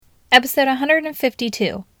Episode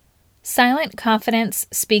 152. Silent Confidence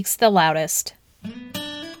Speaks the Loudest.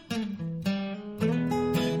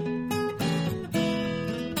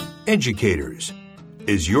 Educators,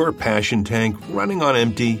 is your passion tank running on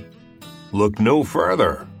empty? Look no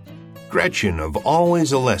further. Gretchen of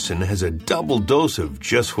Always a Lesson has a double dose of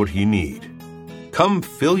just what you need. Come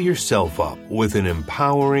fill yourself up with an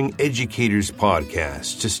empowering educators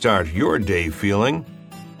podcast to start your day feeling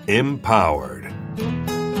empowered.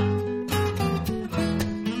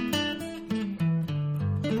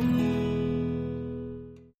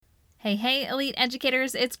 Hey, elite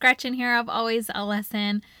educators, it's Gretchen here of Always a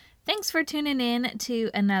Lesson. Thanks for tuning in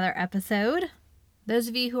to another episode. Those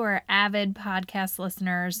of you who are avid podcast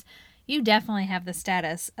listeners, you definitely have the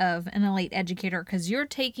status of an elite educator because you're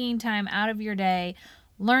taking time out of your day,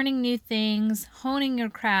 learning new things, honing your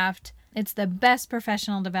craft. It's the best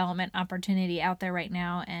professional development opportunity out there right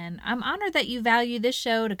now, and I'm honored that you value this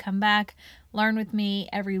show to come back, learn with me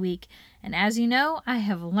every week. And as you know, I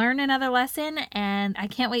have learned another lesson, and I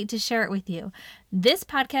can't wait to share it with you. This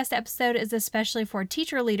podcast episode is especially for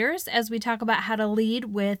teacher leaders as we talk about how to lead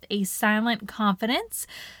with a silent confidence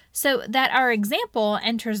so that our example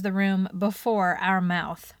enters the room before our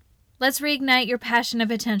mouth. Let's reignite your passion and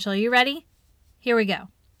potential. You ready? Here we go.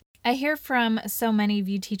 I hear from so many of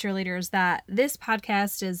you teacher leaders that this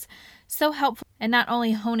podcast is so helpful in not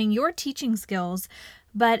only honing your teaching skills,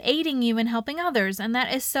 but aiding you in helping others. And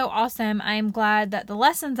that is so awesome. I am glad that the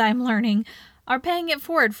lessons I'm learning are paying it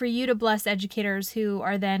forward for you to bless educators who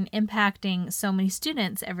are then impacting so many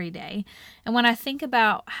students every day. And when I think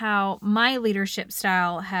about how my leadership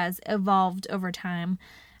style has evolved over time,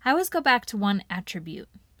 I always go back to one attribute,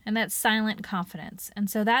 and that's silent confidence.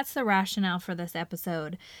 And so that's the rationale for this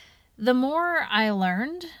episode. The more I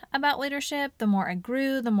learned about leadership, the more I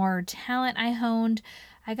grew, the more talent I honed,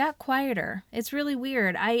 I got quieter. It's really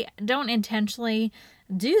weird. I don't intentionally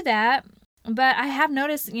do that, but I have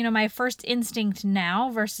noticed, my first instinct now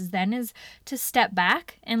versus then is to step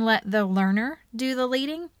back and let the learner do the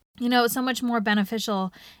leading. It's so much more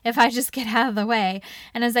beneficial if I just get out of the way.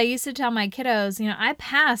 And as I used to tell my kiddos, I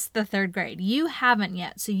passed the third grade. You haven't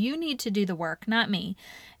yet, so you need to do the work, not me.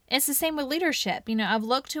 It's the same with leadership. I've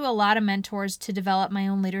looked to a lot of mentors to develop my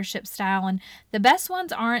own leadership style, and the best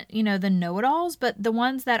ones aren't, the know-it-alls, but the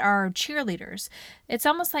ones that are cheerleaders. It's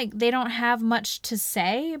almost like they don't have much to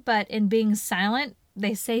say, but in being silent,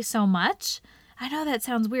 they say so much. I know that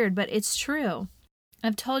sounds weird, but it's true.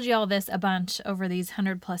 I've told you all this a bunch over these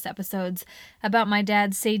 100+ episodes about my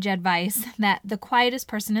dad's sage advice that the quietest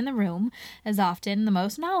person in the room is often the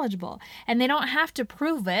most knowledgeable. And they don't have to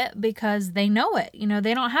prove it because they know it.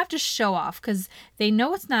 They don't have to show off because they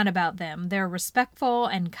know it's not about them. They're respectful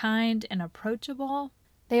and kind and approachable.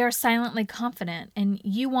 They are silently confident, and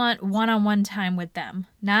you want one-on-one time with them.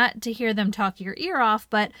 Not to hear them talk your ear off,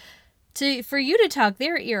 but for you to talk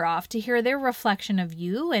their ear off, to hear their reflection of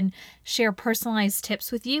you and share personalized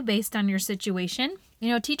tips with you based on your situation.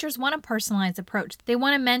 Teachers want a personalized approach. They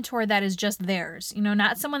want a mentor that is just theirs,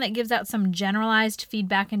 not someone that gives out some generalized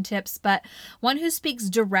feedback and tips, but one who speaks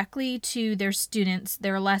directly to their students,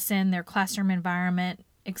 their lesson, their classroom environment,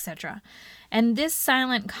 etc. And this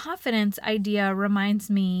silent confidence idea reminds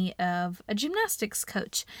me of a gymnastics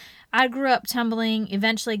coach. I grew up tumbling,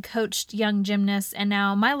 eventually coached young gymnasts, and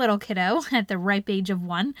now my little kiddo, at the ripe age of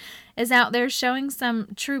 1, is out there showing some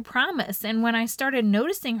true promise. And when I started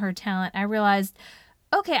noticing her talent, I realized,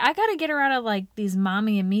 okay, I got to get her out of these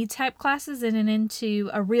mommy and me type classes and into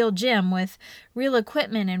a real gym with real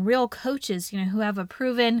equipment and real coaches, who have a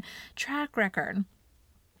proven track record.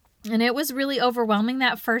 And it was really overwhelming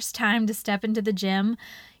that first time to step into the gym.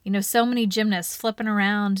 So many gymnasts flipping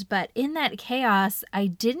around, but in that chaos, I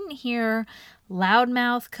didn't hear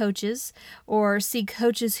loudmouth coaches or see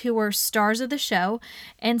coaches who were stars of the show.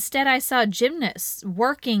 Instead, I saw gymnasts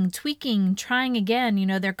working, tweaking, trying again.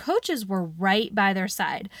 Their coaches were right by their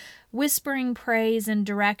side, whispering praise and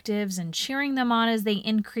directives and cheering them on as they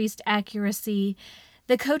increased accuracy.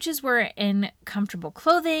 The coaches were in comfortable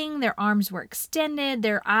clothing, their arms were extended,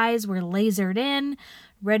 their eyes were lasered in,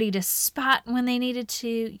 ready to spot when they needed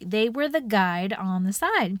to. They were the guide on the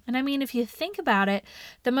side. And if you think about it,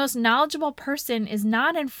 the most knowledgeable person is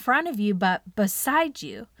not in front of you, but beside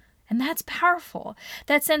you. And that's powerful.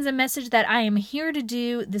 That sends a message that I am here to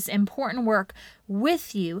do this important work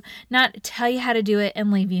with you, not tell you how to do it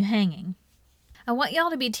and leave you hanging. I want y'all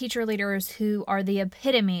to be teacher leaders who are the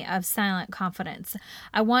epitome of silent confidence.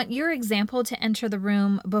 I want your example to enter the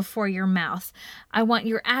room before your mouth. I want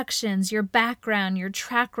your actions, your background, your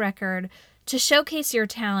track record to showcase your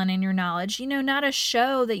talent and your knowledge, not a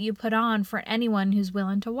show that you put on for anyone who's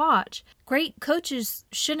willing to watch. Great coaches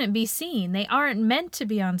shouldn't be seen. They aren't meant to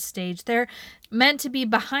be on stage. They're meant to be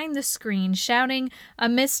behind the screen, shouting a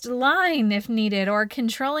missed line if needed, or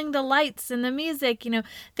controlling the lights and the music.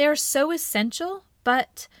 They're so essential,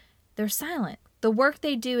 but they're silent. The work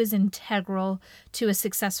they do is integral to a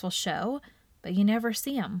successful show, but you never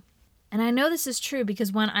see them. And I know this is true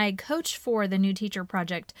because when I coached for the New Teacher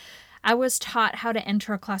Project, I was taught how to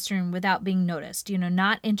enter a classroom without being noticed,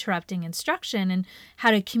 not interrupting instruction, and how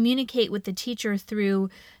to communicate with the teacher through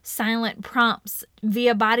silent prompts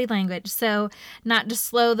via body language, so not to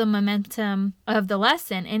slow the momentum of the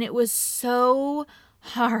lesson. And it was so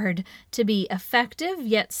hard to be effective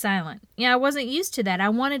yet silent. I wasn't used to that. I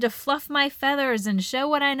wanted to fluff my feathers and show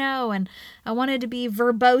what I know, and I wanted to be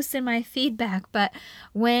verbose in my feedback. But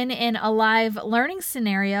when in a live learning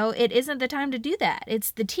scenario, it isn't the time to do that. It's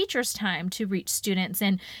the teacher's time to reach students,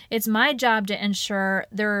 and it's my job to ensure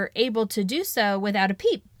they're able to do so without a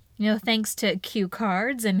peep. Thanks to cue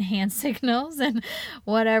cards and hand signals and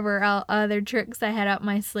whatever other tricks I had up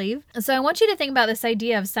my sleeve. So I want you to think about this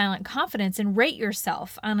idea of silent confidence and rate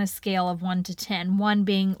yourself on a scale of 1 to 10. 1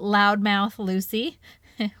 being loudmouth Lucy,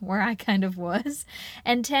 where I kind of was,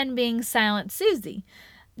 and 10 being silent Susie.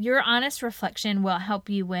 Your honest reflection will help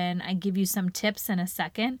you when I give you some tips in a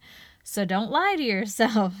second, so don't lie to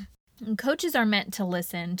yourself. Coaches are meant to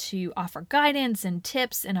listen, to offer guidance and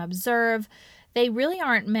tips and observe. They really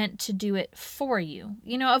aren't meant to do it for you.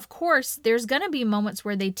 Of course, there's going to be moments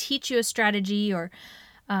where they teach you a strategy or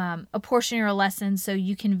a portion of your lesson so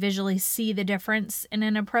you can visually see the difference in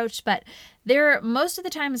an approach, but they're most of the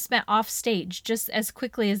time spent off stage just as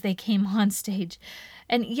quickly as they came on stage.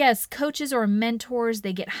 And yes, coaches or mentors,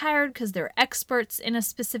 they get hired because they're experts in a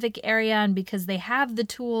specific area and because they have the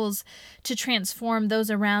tools to transform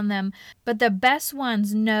those around them. But the best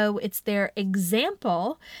ones know it's their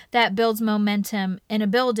example that builds momentum in a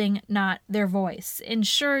building, not their voice. And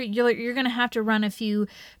sure, you're going to have to run a few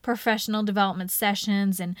professional development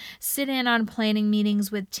sessions and sit in on planning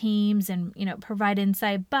meetings with teams and, provide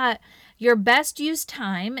insight. But your best used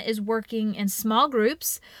time is working in small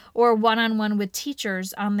groups or one-on-one with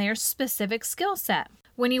teachers on their specific skill set.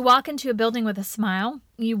 When you walk into a building with a smile,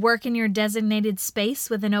 you work in your designated space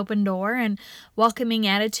with an open door and welcoming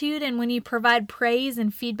attitude, and when you provide praise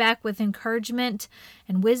and feedback with encouragement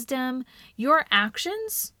and wisdom, your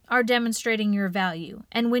actions are demonstrating your value.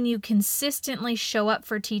 And when you consistently show up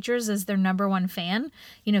for teachers as their number one fan,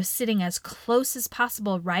 sitting as close as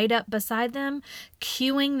possible right up beside them,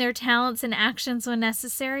 cueing their talents and actions when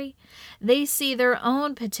necessary, they see their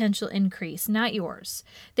own potential increase, not yours.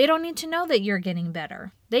 They don't need to know that you're getting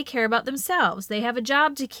better. They care about themselves. They have a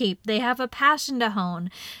job to keep. They have a passion to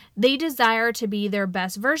hone. They desire to be their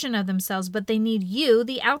best version of themselves, but they need you,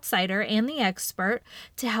 the outsider and the expert,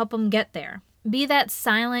 to help them get there. Be that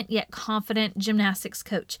silent yet confident gymnastics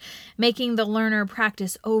coach, making the learner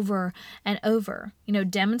practice over and over.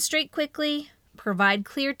 Demonstrate quickly, provide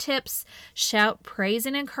clear tips, shout praise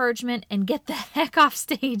and encouragement, and get the heck off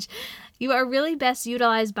stage. You are really best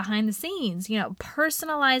utilized behind the scenes,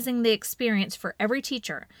 personalizing the experience for every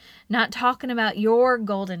teacher, not talking about your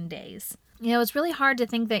golden days. It's really hard to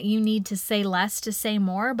think that you need to say less to say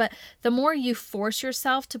more, but the more you force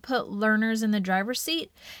yourself to put learners in the driver's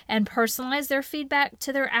seat and personalize their feedback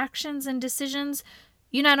to their actions and decisions,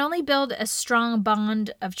 you not only build a strong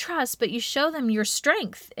bond of trust, but you show them your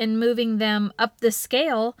strength in moving them up the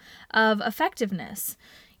scale of effectiveness.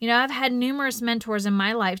 I've had numerous mentors in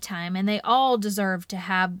my lifetime, and they all deserve to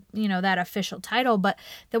have, that official title. But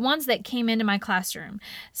the ones that came into my classroom,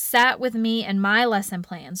 sat with me and my lesson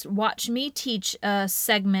plans, watched me teach a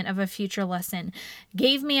segment of a future lesson,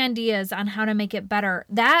 gave me ideas on how to make it better,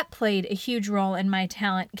 that played a huge role in my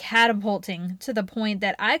talent catapulting to the point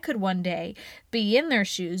that I could one day be in their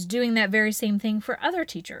shoes doing that very same thing for other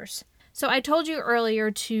teachers. So I told you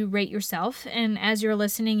earlier to rate yourself, and as you're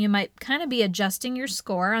listening, you might kind of be adjusting your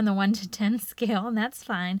score on the 1 to 10 scale, and that's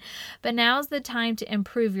fine. But now's the time to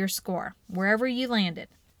improve your score, wherever you landed.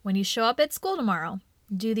 When you show up at school tomorrow,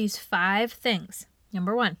 do these 5 things.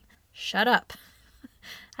 Number 1, shut up.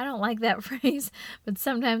 I don't like that phrase, but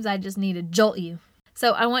sometimes I just need to jolt you.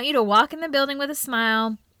 So I want you to walk in the building with a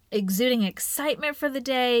smile, exuding excitement for the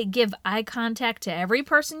day. Give eye contact to every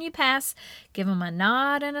person you pass. Give them a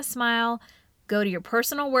nod and a smile. Go to your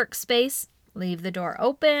personal workspace. Leave the door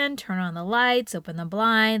open. Turn on the lights. Open the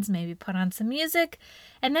blinds. Maybe put on some music.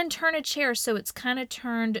 And then turn a chair so it's kind of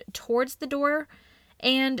turned towards the door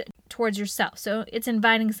and towards yourself. So it's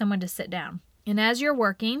inviting someone to sit down. And as you're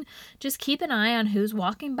working, just keep an eye on who's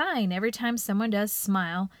walking by. And every time someone does,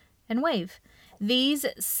 smile and wave. These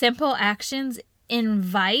simple actions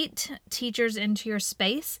invite teachers into your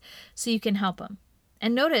space so you can help them.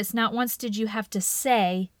 And notice, not once did you have to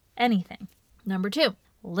say anything. Number 2,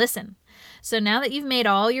 listen. So now that you've made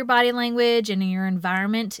all your body language and your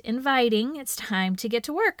environment inviting, it's time to get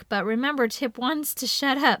to work. But remember, tip 1's to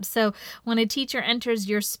shut up. So when a teacher enters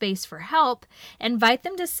your space for help, invite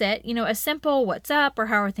them to sit. A simple "what's up" or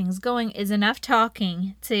 "how are things going" is enough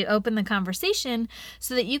talking to open the conversation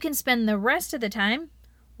so that you can spend the rest of the time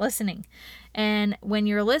listening. And when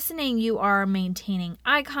you're listening, you are maintaining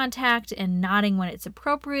eye contact and nodding when it's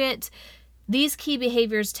appropriate. These key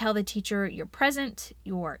behaviors tell the teacher you're present,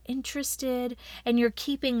 you're interested, and you're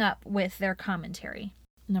keeping up with their commentary.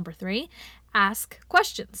 Number 3, ask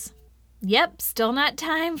questions. Yep, still not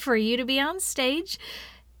time for you to be on stage.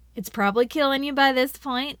 It's probably killing you by this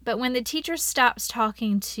point, but when the teacher stops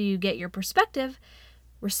talking to get your perspective,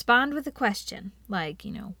 respond with a question like,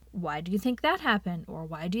 why do you think that happened? Or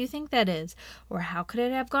why do you think that is? Or how could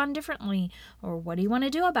it have gone differently? Or what do you want to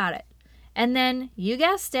do about it? And then, you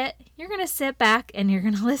guessed it, you're going to sit back and you're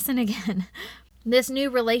going to listen again. This new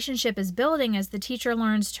relationship is building as the teacher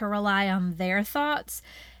learns to rely on their thoughts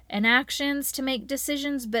and actions to make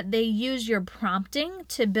decisions, but they use your prompting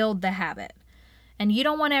to build the habit. And you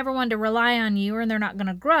don't want everyone to rely on you or they're not going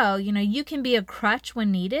to grow. You can be a crutch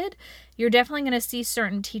when needed. You're definitely going to see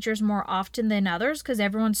certain teachers more often than others because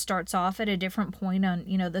everyone starts off at a different point on,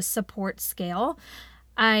 the support scale.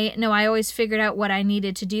 I know I always figured out what I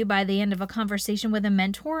needed to do by the end of a conversation with a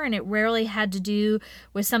mentor, and it rarely had to do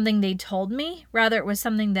with something they told me. Rather, it was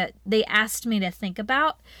something that they asked me to think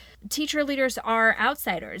about. Teacher leaders are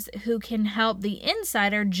outsiders who can help the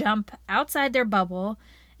insider jump outside their bubble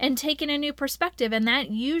and take in a new perspective, and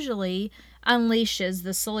that usually unleashes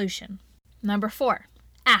the solution. Number 4,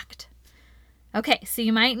 act. Okay, so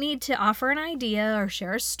you might need to offer an idea or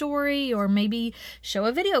share a story or maybe show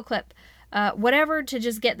a video clip. Whatever to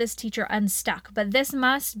just get this teacher unstuck. But this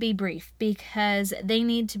must be brief because they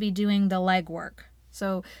need to be doing the legwork.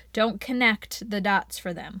 So don't connect the dots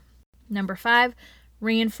for them. Number 5,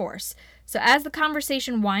 reinforce. So as the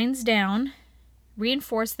conversation winds down,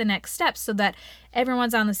 reinforce the next steps so that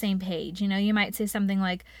everyone's on the same page. You might say something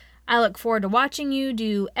like, I look forward to watching you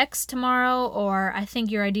do X tomorrow, or I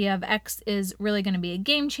think your idea of X is really going to be a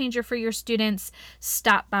game changer for your students.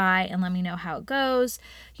 Stop by and let me know how it goes.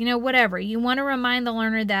 Whatever. You want to remind the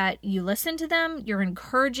learner that you listen to them, you're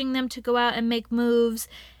encouraging them to go out and make moves,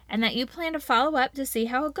 and that you plan to follow up to see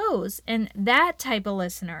how it goes. And that type of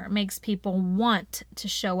listener makes people want to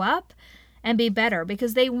show up and be better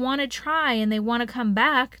because they want to try and they want to come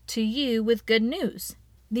back to you with good news.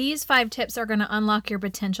 These 5 tips are going to unlock your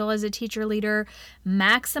potential as a teacher leader,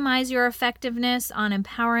 maximize your effectiveness on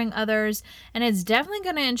empowering others, and it's definitely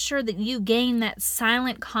going to ensure that you gain that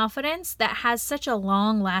silent confidence that has such a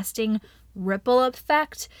long-lasting ripple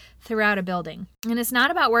effect throughout a building. And it's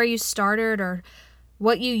not about where you started or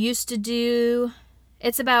what you used to do.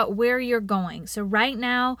 It's about where you're going. So right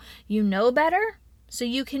now, you know better, so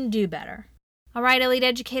you can do better. All right, Elite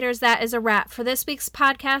Educators, that is a wrap for this week's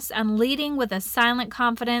podcast on leading with a silent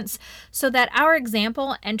confidence so that our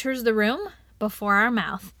example enters the room before our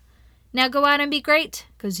mouth. Now go out and be great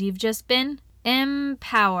because you've just been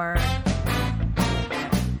empowered.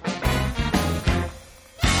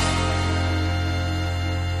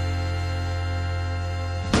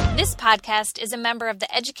 This podcast is a member of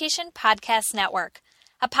the Education Podcast Network,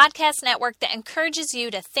 a podcast network that encourages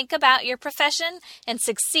you to think about your profession and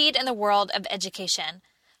succeed in the world of education.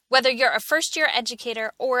 Whether you're a first-year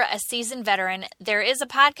educator or a seasoned veteran, there is a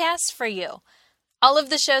podcast for you. All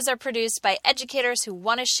of the shows are produced by educators who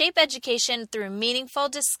want to shape education through meaningful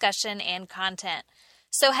discussion and content.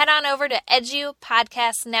 So head on over to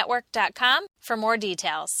edupodcastnetwork.com for more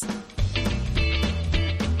details.